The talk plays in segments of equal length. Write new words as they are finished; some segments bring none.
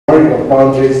marking of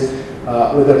boundaries,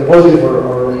 whether positive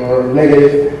or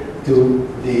negative,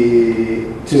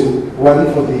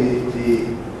 one for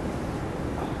the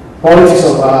politics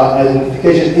of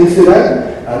identification in Sudan,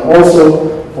 and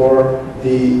also for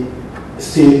the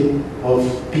state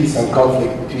of peace and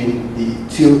conflict between the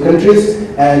two countries,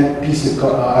 and peace and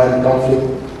conflict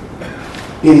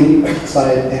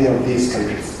inside any of these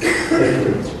countries. Thank you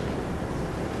very much.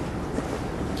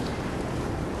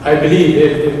 I believe,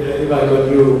 if I got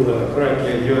you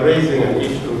correctly, you're raising an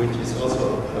issue which is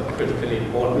also critically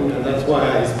important, and that's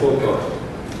why I spoke of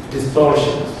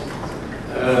distortions.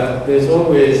 There's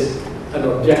always an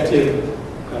objective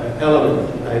element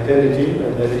in identity,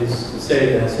 and that is to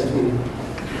say there are certain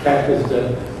factors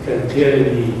that can clearly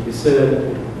be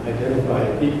discerned and identify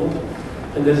people.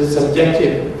 And there's a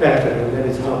subjective factor, and that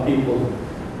is how people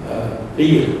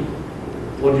feel.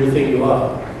 What do you think you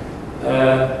are?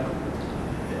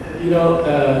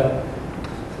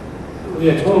 We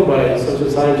are told by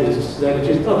social scientists that it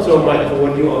is not so much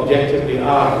what you objectively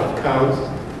are that counts,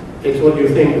 it's what you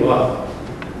think you are.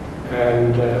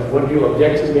 And what you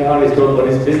objectively are is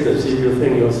nobody's business if you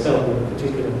think yourself in a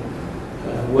particular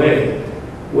way,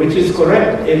 which is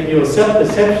correct if your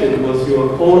self-perception was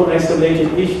your own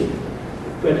isolated issue.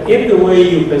 But if the way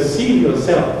you perceive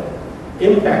yourself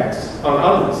impacts on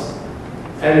others,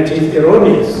 and it is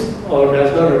erroneous or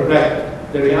does not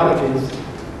reflect the realities,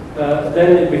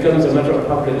 then it becomes a matter of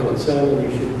public concern and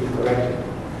you should be corrected.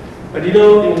 But in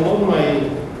all my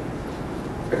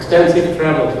extensive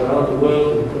travels around the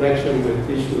world in connection with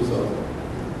issues of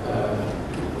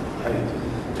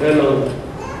internal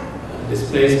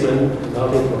displacement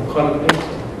resulting from conflict,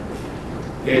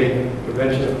 again,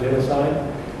 prevention of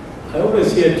genocide, I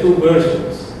always hear two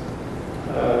versions,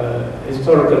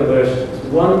 historical versions.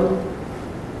 One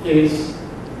is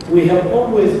we have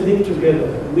always lived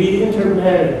together, we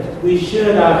intermarried, we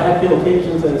shared our happy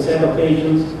occasions and sad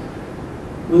occasions,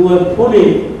 we were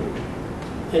fully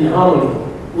in harmony.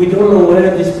 We don't know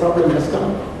where this problem has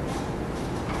come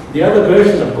from. The other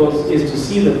version, of course, is to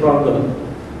see the problem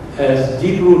as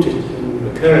deep-rooted and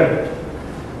recurrent.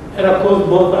 And of course,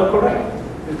 both are correct,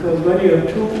 because when you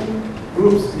have two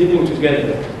groups living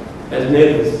together as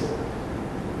neighbors,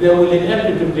 there will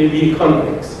inevitably be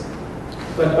conflicts.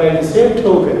 But by the same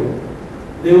token,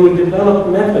 they will develop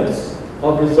methods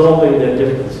of resolving their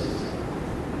differences.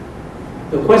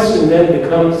 The question then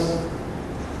becomes,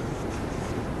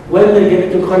 when they get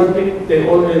into conflict, they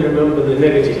only remember the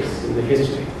negatives in the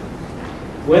history.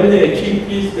 When they achieve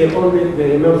peace, they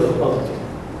remember the positive.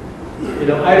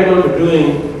 I remember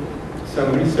doing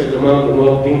some research among the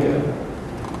North Dinka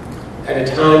at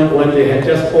a time when they had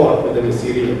just fought with the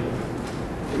Assyria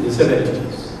in the 70s.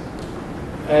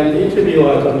 And the interview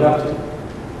I conducted,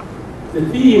 the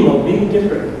theme of being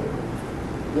different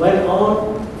went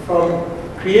on from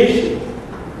creation.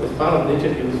 It was part of the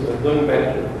interviews, going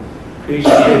back to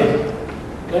creation,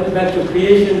 went back to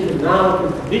creation to now to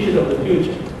the vision of the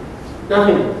future.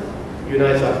 Nothing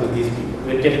unites us with these people.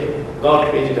 We're different. God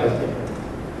created us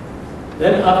different.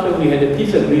 Then after we had a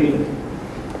peace agreement,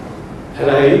 and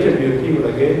I interviewed people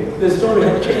again, the story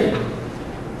had changed.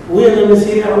 We and the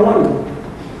Messiah are one.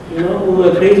 We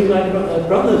were created like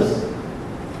brothers.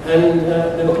 And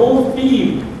the whole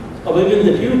theme of even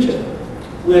the future,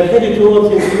 we are headed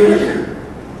towards integration.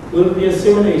 We'll be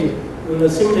assimilated. We'll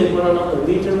assimilate one another.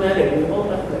 We intermarry. We all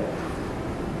like that.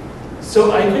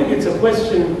 So I think it's a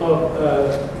question of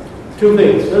two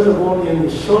things. First of all, in the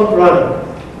short run,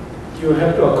 you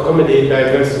have to accommodate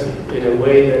diversity in a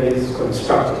way that is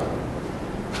constructive.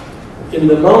 In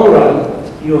the long run,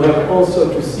 you have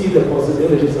also to see the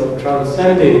possibilities of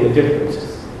transcending the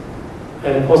differences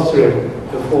and fostering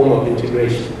a form of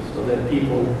integration so that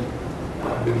people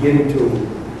begin to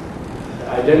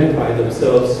identify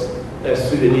themselves as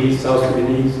Sudanese, South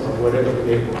Sudanese, or whatever the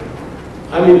label.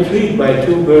 I'm intrigued by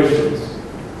two versions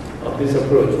of this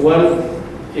approach. One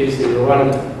is in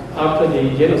Rwanda. After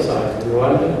the genocide in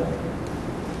Rwanda,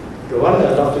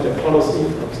 Rwanda adopted a policy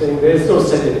of saying there is no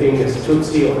such a thing as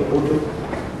Tutsi or Hutu.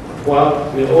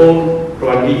 While we're all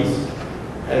Rwandese,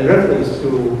 and reference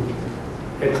to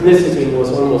ethnicity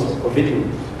was almost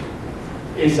forbidden.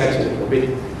 It's actually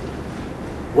forbidden.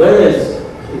 Whereas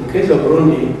in the case of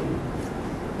Burundi,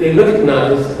 they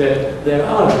recognize that there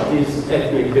are these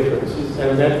ethnic differences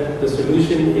and that the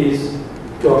solution is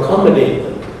to accommodate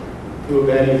them through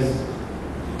various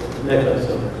methods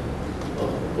of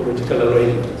political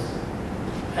arrangements.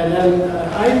 And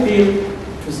I feel,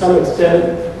 to some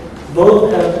extent,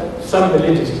 both have some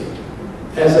validity.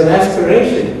 As an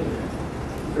aspiration,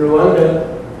 Rwanda,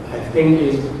 I think,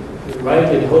 is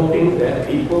right in hoping that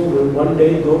people will one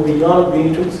day go beyond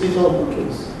being Tutsis or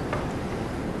Hutus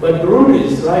But Burundi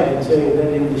is right in saying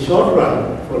that in the short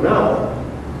run, for now,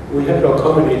 we have to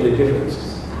accommodate the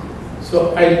differences.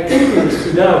 So I think in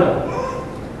Sudan,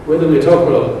 whether we're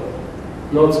talking of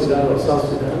North Sudan or South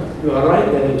Sudan, you are right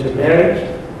that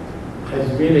intermarriage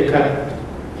has really cut,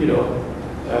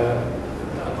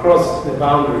 across the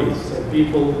boundaries, and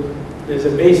people, there's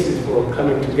a basis for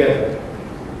coming together.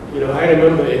 I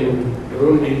remember in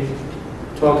Burundi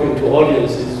talking to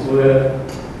audiences where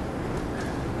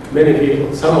many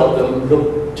people, some of them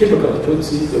look typical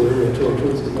Tutsis, the way we're told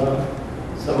Tutsis are.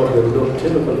 Some of them look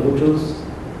typical Hutus.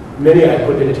 Many I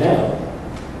couldn't tell.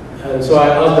 And so I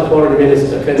asked the foreign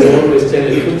minister, can you always tell a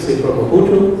Tutsi from a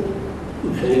Hutu?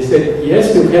 And he said,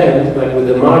 yes, you can, but with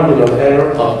a margin of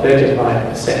error of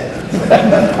 35%.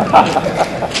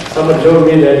 Someone told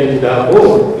me that in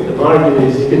Darfur, the margin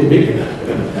is even bigger,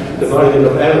 the margin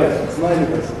of error. It's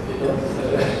 90%.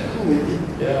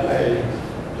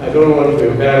 I don't want to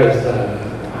embarrass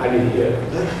Ali here.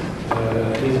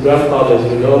 His grandfather, as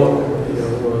you know,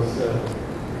 was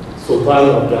Sultan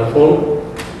of Darfur,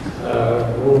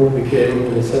 who became,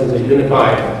 in a sense, a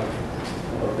unifier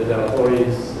of the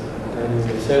Darfuris. And in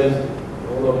a sense,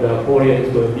 all of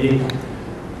Darfurians were being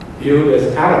viewed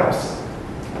as Arabs.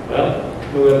 Well,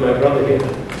 look at my brother here.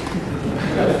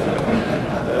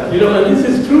 And this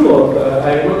is true of,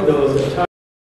 I remember there was a time